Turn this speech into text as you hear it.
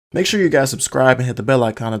Make sure you guys subscribe and hit the bell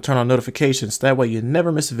icon and turn on notifications. That way you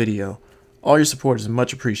never miss a video. All your support is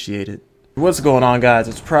much appreciated. What's going on, guys?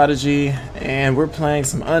 It's Prodigy, and we're playing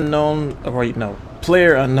some Playerunknowns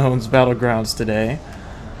Battlegrounds today.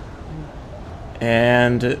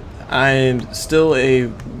 And I'm still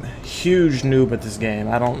a huge noob at this game.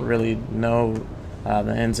 I don't really know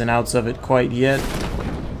the ins and outs of it quite yet.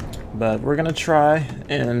 But we're gonna try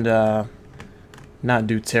and not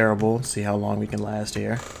do terrible. See how long we can last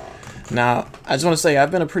here. Now, I just want to say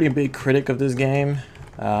I've been a pretty big critic of this game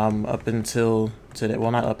up until today.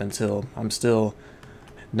 Well, not up until. I'm still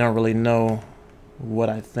don't really know what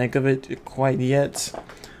I think of it quite yet.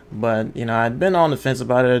 But, you know, I'd been on the fence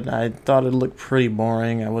about it. I thought it looked pretty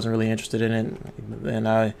boring. I wasn't really interested in it. And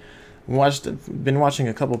I been watching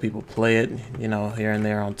a couple people play it, you know, here and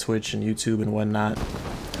there on Twitch and YouTube and whatnot.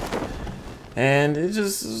 And it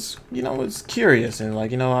just, you know, it's curious. And,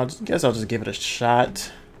 like, you know, I guess I'll just give it a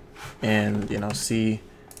shot. And, you know, see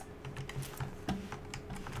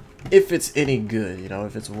if it's any good, you know,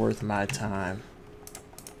 if it's worth my time.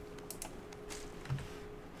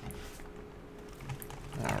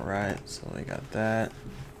 Alright, so we got that.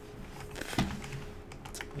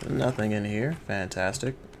 Nothing in here.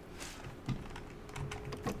 Fantastic.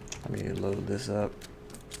 Let me load this up.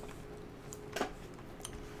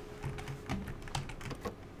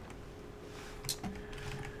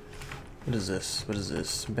 What is this? What is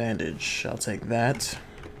this? Bandage. I'll take that.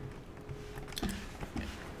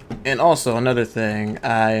 And also, another thing,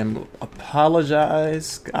 I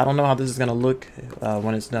apologize. I don't know how this is going to look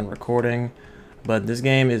when it's done recording, but this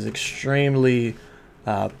game is extremely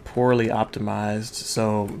poorly optimized.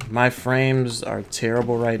 So my frames are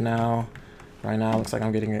terrible right now. Right now, it looks like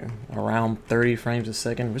I'm getting around 30 frames a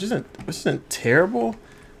second, which isn't terrible,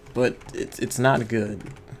 but it's not good.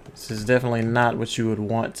 This is definitely not what you would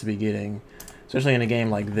want to be getting, especially in a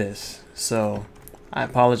game like this. So I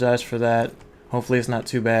apologize for that. Hopefully it's not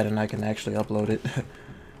too bad and I can actually upload it.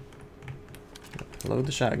 Load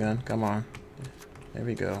the shotgun. Come on. There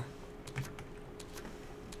we go.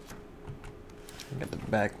 Got the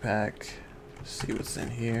backpack. See what's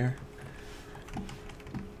in here.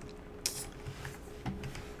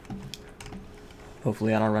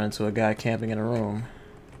 Hopefully I don't run into a guy camping in a room.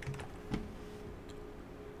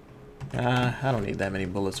 I don't need that many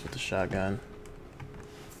bullets with the shotgun.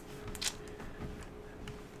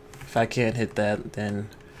 If I can't hit that, then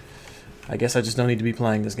I guess I just don't need to be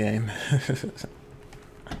playing this game.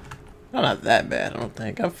 I'm not that bad, I don't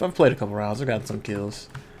think. I've played a couple rounds, I've gotten some kills.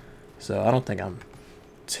 So I don't think I'm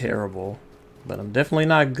terrible, but I'm definitely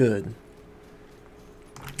not good.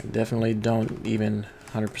 I definitely don't even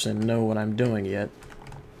 100% know what I'm doing yet.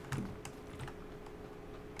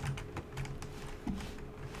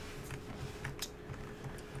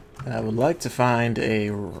 I would like to find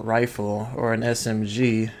a rifle or an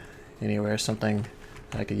SMG anywhere, something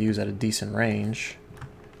I could use at a decent range.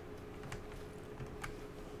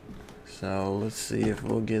 So let's see if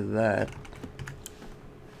we'll get that.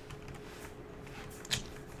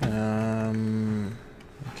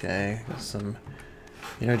 Okay, got some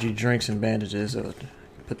energy drinks and bandages. I'll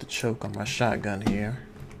put the choke on my shotgun here.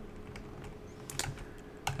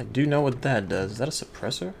 I do know what that does. Is that a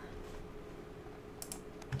suppressor?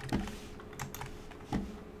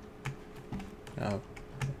 Oh,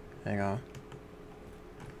 hang on.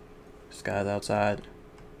 This guy's outside.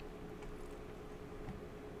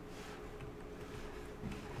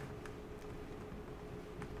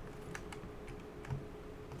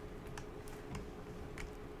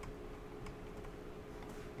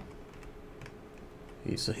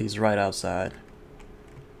 He's right outside.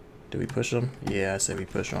 Do we push him? Yeah, I say we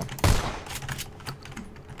push him.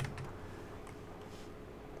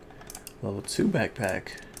 Level 2 backpack.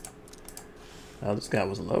 Oh, this guy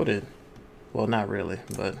was loaded. Well, not really,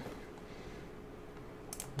 but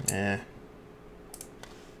yeah.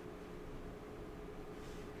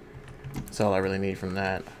 That's all I really need from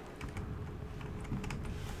that.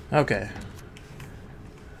 Okay.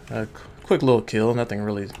 A quick little kill, nothing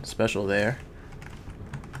really special there.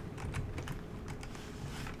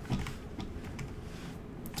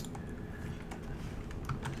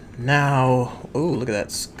 Now, ooh, look at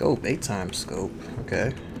that scope, 8x scope.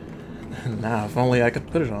 Okay. Now, if only I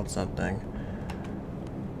could put it on something.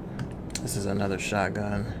 This is another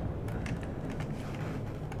shotgun.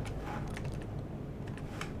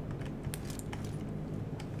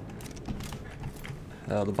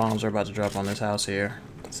 The bombs are about to drop on this house here.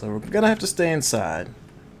 So we're gonna have to stay inside.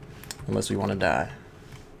 Unless we want to die.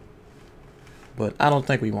 But I don't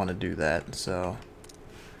think we want to do that, so...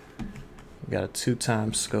 We got a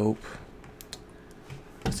 2x scope.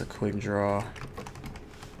 That's a quick draw.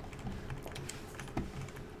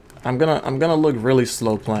 I'm gonna look really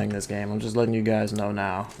slow playing this game. I'm just letting you guys know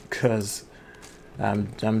now, cause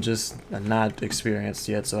I'm just not experienced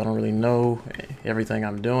yet, so I don't really know everything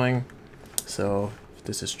I'm doing. So if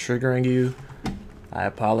this is triggering you, I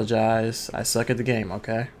apologize. I suck at the game,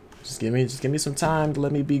 okay? Just give me some time to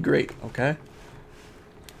let me be great, okay?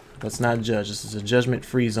 Let's not judge. This is a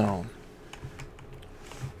judgment-free zone.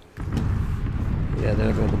 Yeah,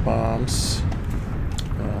 there go the bombs.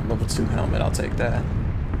 Level 2 helmet, I'll take that.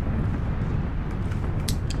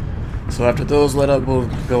 So after those lit up, we'll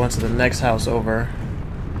go into the next house over,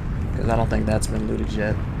 because I don't think that's been looted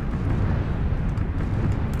yet.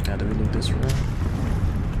 Now, did we loot this room?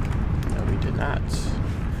 No, we did not.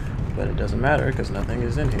 But it doesn't matter, because nothing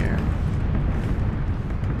is in here.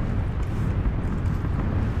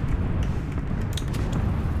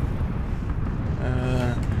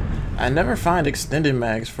 I never find extended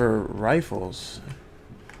mags for rifles.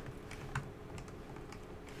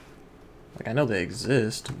 Like, I know they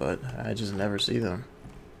exist, but I just never see them.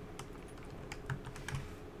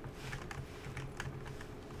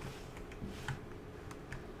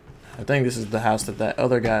 I think this is the house that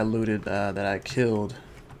other guy looted that I killed.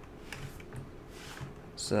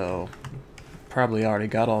 So, probably already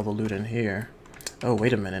got all the loot in here. Oh,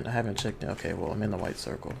 wait a minute. I haven't checked. Okay, well, I'm in the white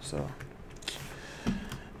circle, so...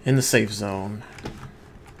 in the safe zone.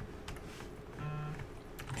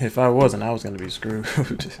 If I wasn't, I was going to be screwed.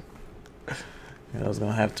 I was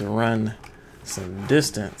going to have to run some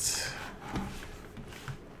distance.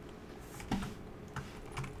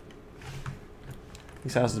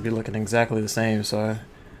 These houses be looking exactly the same, so I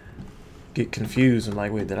get confused. I'm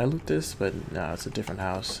like, wait, did I loot this? But no, it's a different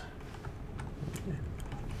house.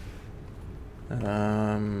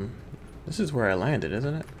 This is where I landed,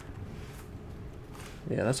 isn't it?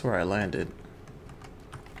 Yeah, that's where I landed.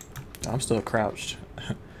 I'm still crouched.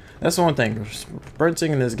 That's the one thing.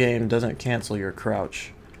 Sprinting in this game doesn't cancel your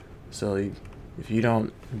crouch. So if you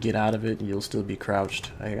don't get out of it, you'll still be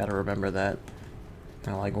crouched. I gotta remember that.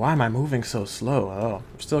 I'm like, why am I moving so slow? Oh,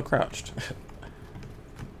 I'm still crouched.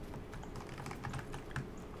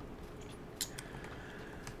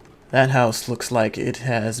 That house looks like it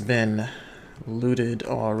has been looted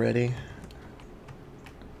already.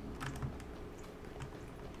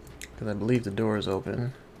 Because I believe the door is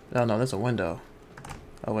open. Oh no, that's a window.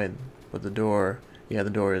 Oh wait, but the door, yeah, the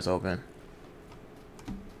door is open.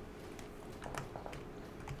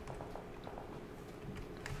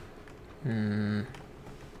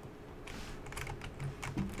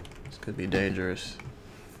 This could be dangerous.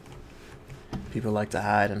 People like to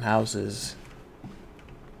hide in houses.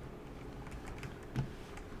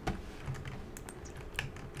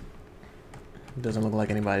 It doesn't look like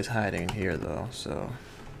anybody's hiding here though, so...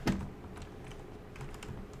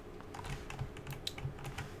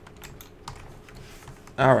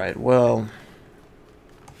 Alright, well...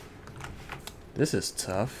 this is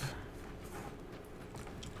tough.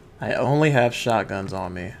 I only have shotguns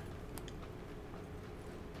on me.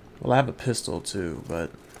 Well, I have a pistol too,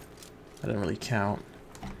 but that didn't really count.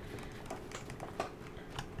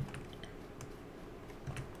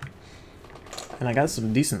 And I got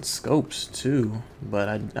some decent scopes too, but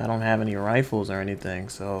I don't have any rifles or anything,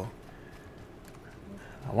 so...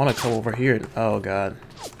 I want to come over here and... oh god.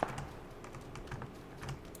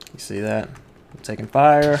 You see that? I'm taking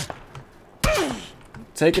fire.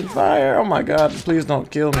 Taking fire! Oh my god, please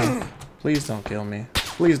don't kill me. Please don't kill me.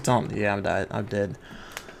 Please don't. Yeah, I'm dead. I'm dead.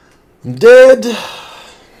 I'm dead!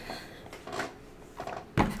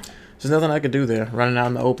 There's nothing I could do there. Running out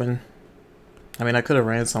in the open. I mean, I could have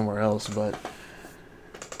ran somewhere else, but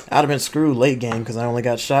I'd have been screwed late game because I only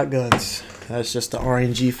got shotguns. That's just the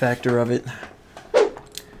RNG factor of it.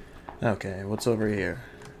 Okay, what's over here?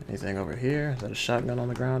 Anything over here? Is that a shotgun on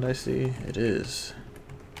the ground I see? It is.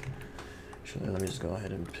 Actually, let me just go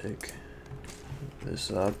ahead and pick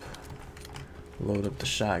this up. Load up the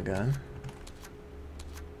shotgun.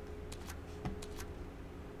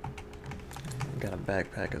 Got a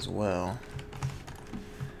backpack as well.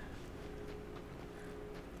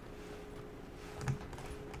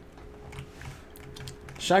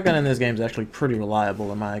 Shotgun in this game is actually pretty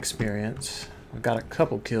reliable in my experience. I've got a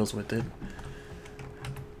couple kills with it.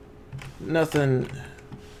 Nothing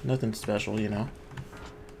special, you know.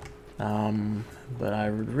 But I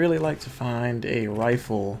would really like to find a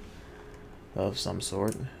rifle of some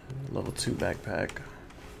sort. Level 2 backpack.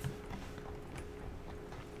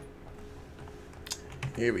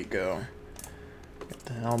 Here we go. Got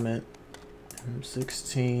the helmet.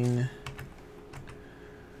 M16.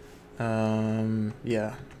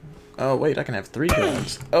 Yeah. Oh wait, I can have 3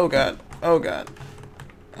 guns. Oh god. Oh god.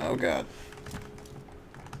 Oh god.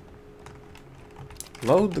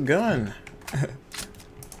 Load the gun.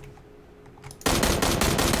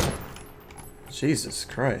 Jesus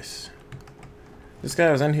Christ. This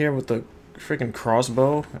guy was in here with the freaking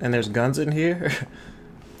crossbow, and there's guns in here?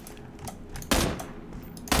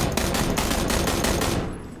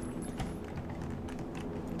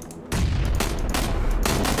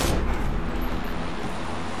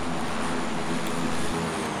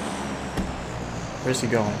 Where's he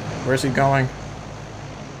going? Where's he going?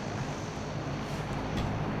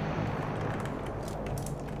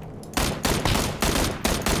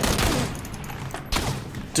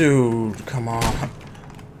 Dude, come on.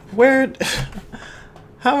 Where?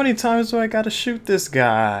 How many times do I gotta shoot this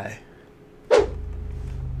guy?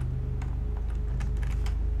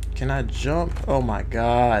 Can I jump? Oh my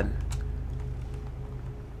god.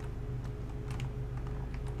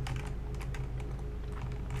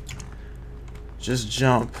 Just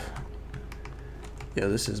jump. Yo,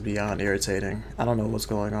 this is beyond irritating. I don't know what's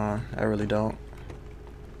going on. I really don't.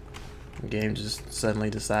 The game just suddenly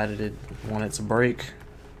decided it wanted to break.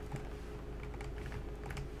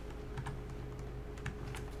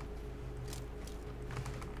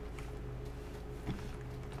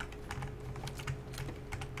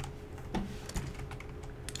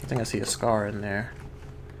 I think I see a scar in there.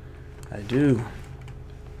 I do.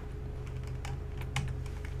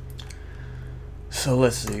 So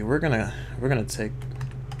let's see. We're gonna take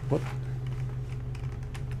what?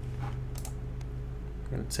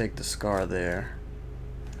 We're gonna take the scar there.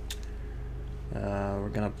 We're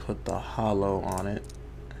gonna put the hollow on it.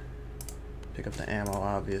 Pick up the ammo,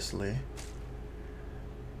 obviously.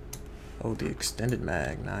 Oh, the extended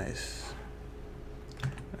mag, nice.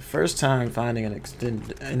 First time finding an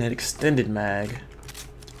extended mag.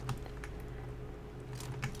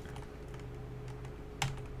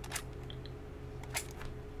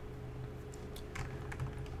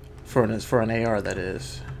 For an AR, that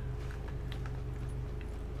is.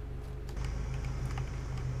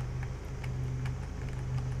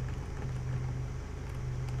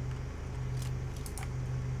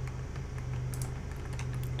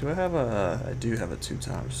 Do I have a? I do have a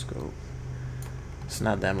 2x scope. It's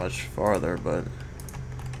not that much farther, but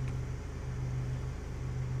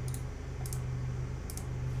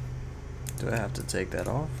do I have to take that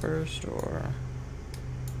off first, or?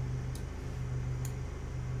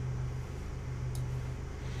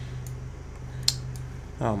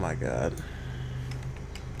 Oh my god.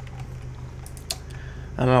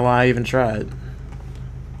 I don't know why I even tried.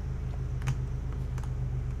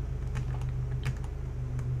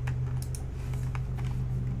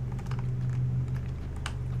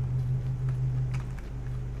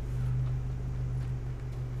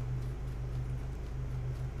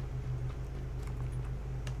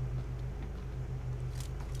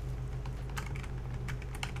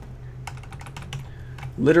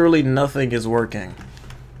 Literally nothing is working.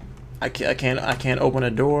 I can't open a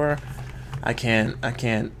door. I can't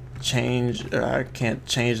change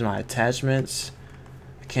my attachments.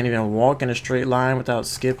 I can't even walk in a straight line without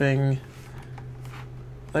skipping.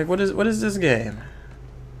 Like, what is this game?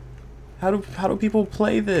 How do people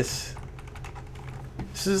play this?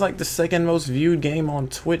 This is like the second most viewed game on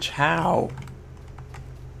Twitch. How?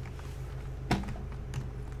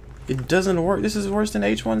 It doesn't work. This is worse than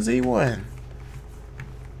H1Z1.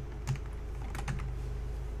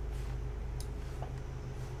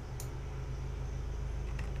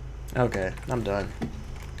 Okay, I'm done.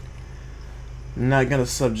 I'm not gonna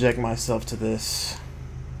subject myself to this.